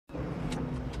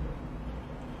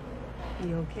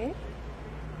You okay?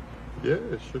 Yeah,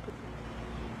 sugar.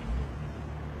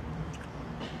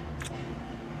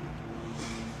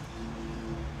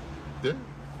 Yeah.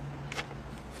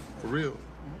 For real.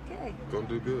 Okay. Gonna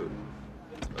do good.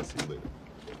 I'll see you later.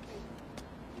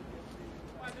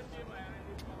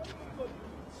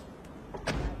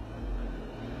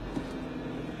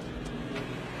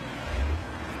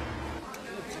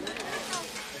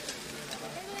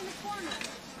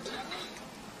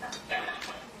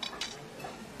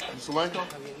 Mr. Lanko?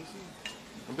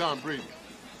 I'm Donald Breedan.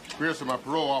 Grierson, my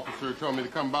parole officer, told me to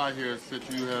come by here and said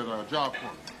you had a job for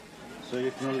me. So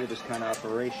you're familiar with this kind of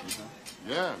operation, huh?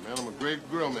 Yeah, man, I'm a great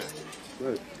grill man.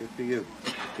 Good for you.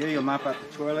 Here you'll mop out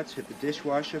the toilets, hit the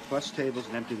dishwasher, fuss tables,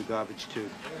 and empty the garbage too.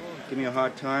 Give me a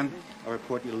hard time, I'll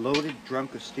report you loaded,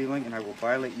 drunk, or stealing, and I will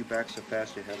violate you back so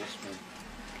fast your head will spin.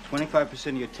 25%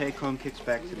 of your take-home kicks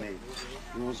back to me.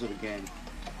 Rules of the game.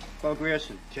 Paul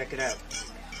Grierson, check it out.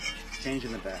 Change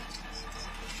in the back.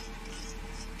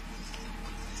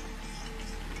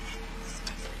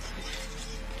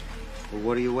 Well,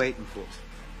 what are you waiting for?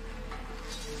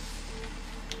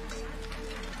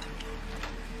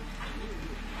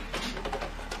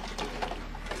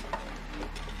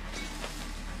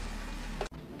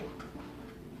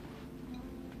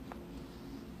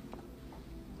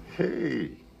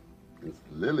 Hey, it's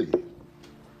Lily.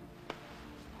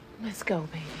 Let's go,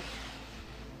 baby.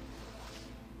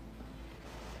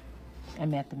 I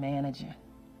met the manager.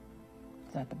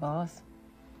 Is that the boss?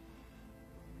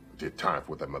 Did time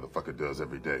for what that motherfucker does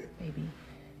every day. Baby,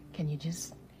 can you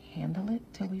just handle it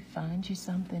till we find you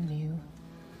something new?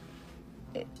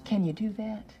 Can you do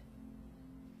that?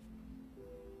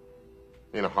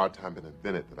 Ain't a hard time been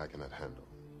invented that I cannot handle.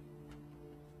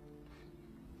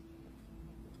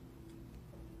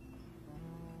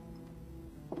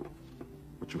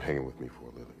 What you hanging with me for,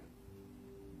 Lily?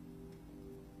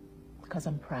 Because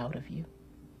I'm proud of you.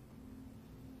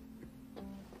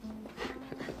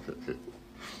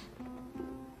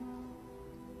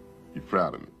 You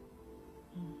proud of me?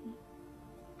 Mm-hmm.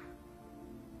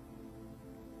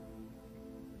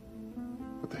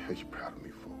 What the hell you proud of me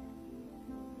for?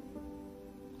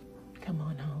 Come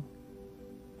on home.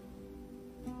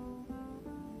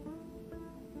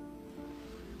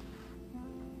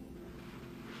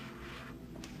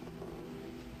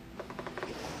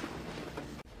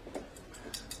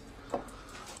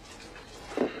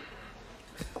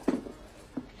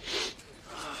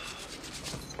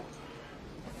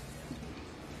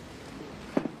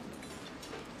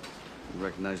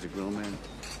 Recognize the grill man?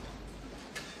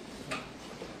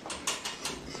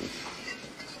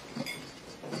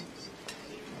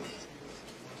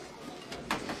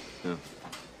 Yeah,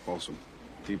 awesome.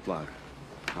 Deep line.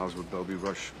 How's with Belby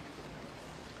Rush?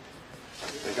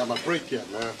 Ain't got my break yet,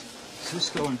 man.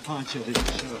 Cisco and Poncho didn't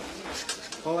show.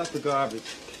 Pull out the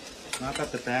garbage. Knock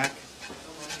out the back.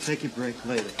 Take your break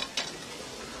later.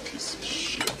 Piece of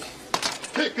shit.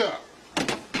 Pick up!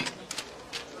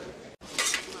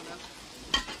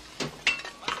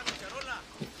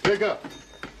 Pick up.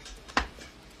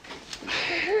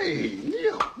 Hey,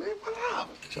 Neil, man, what up?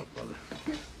 What's up, brother?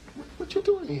 What you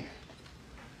doing here?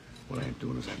 What I am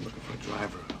doing is I'm looking for a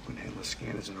driver who can handle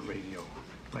scanners and a radio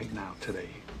right now, today.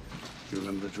 You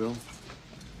remember the drill?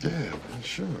 Yeah, man,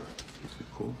 sure. Is it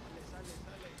cool?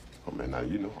 Oh, man, now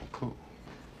you know I'm cool.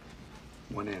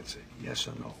 One answer, yes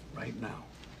or no, right now.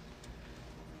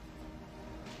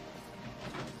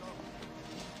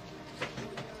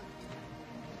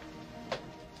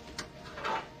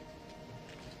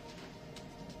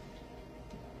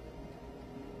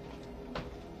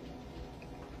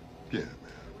 Yeah, man.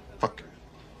 Fuck it.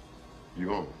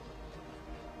 You on?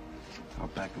 I'll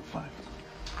back in 5.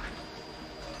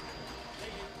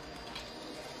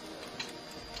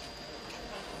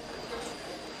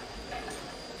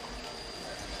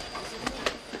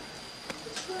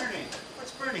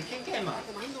 What's burning? King came up.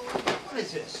 What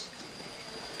is this?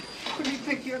 Where do you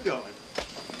think you're going?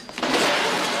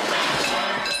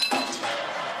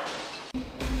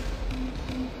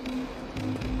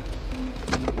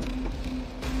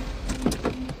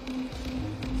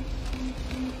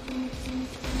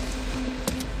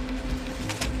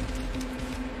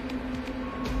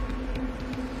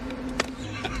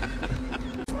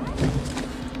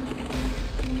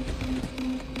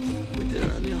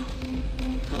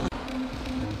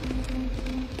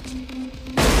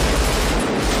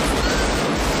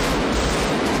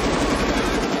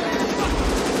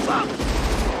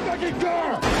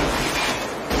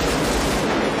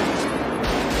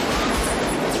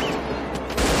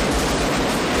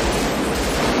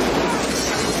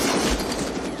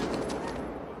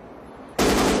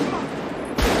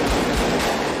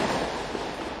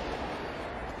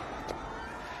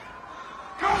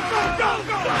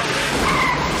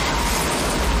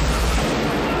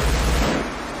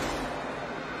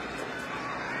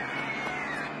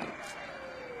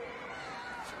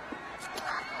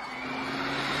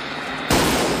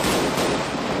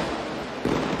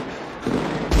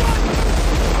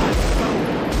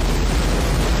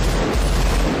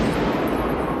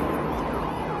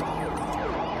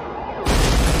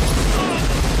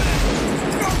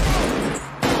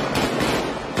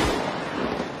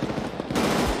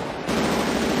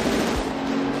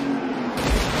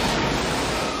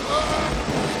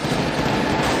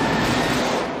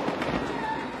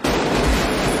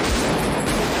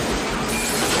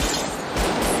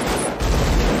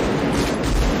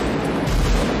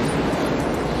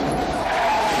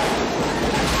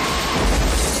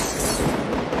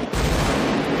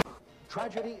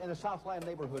 Southland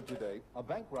neighborhood today, a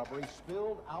bank robbery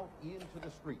spilled out into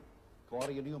the street.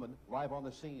 Claudia Newman, live on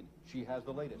the scene. She has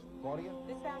the latest. Claudia?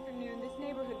 This afternoon, this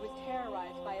neighborhood was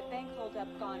terrorized by a bank holdup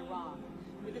gone wrong.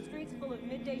 With the streets full of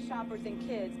midday shoppers and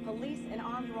kids, police and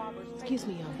armed robbers... Excuse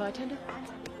me, bartender?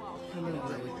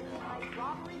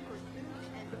 Robbery, pursuit,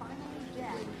 and finally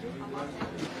death.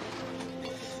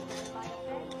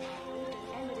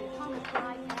 Ended in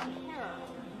homicide and terror.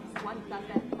 One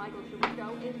suspect, Michael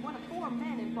Chirico, is one of 4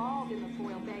 men involved in the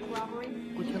foiled bank robbery.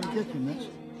 What can I get you, miss?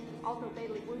 Also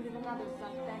fatally wounded another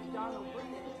suspect, Donald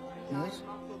Breedan. Yes?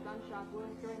 Multiple gunshot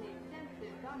wounds during the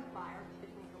extensive gunfire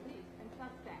between police and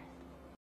suspects.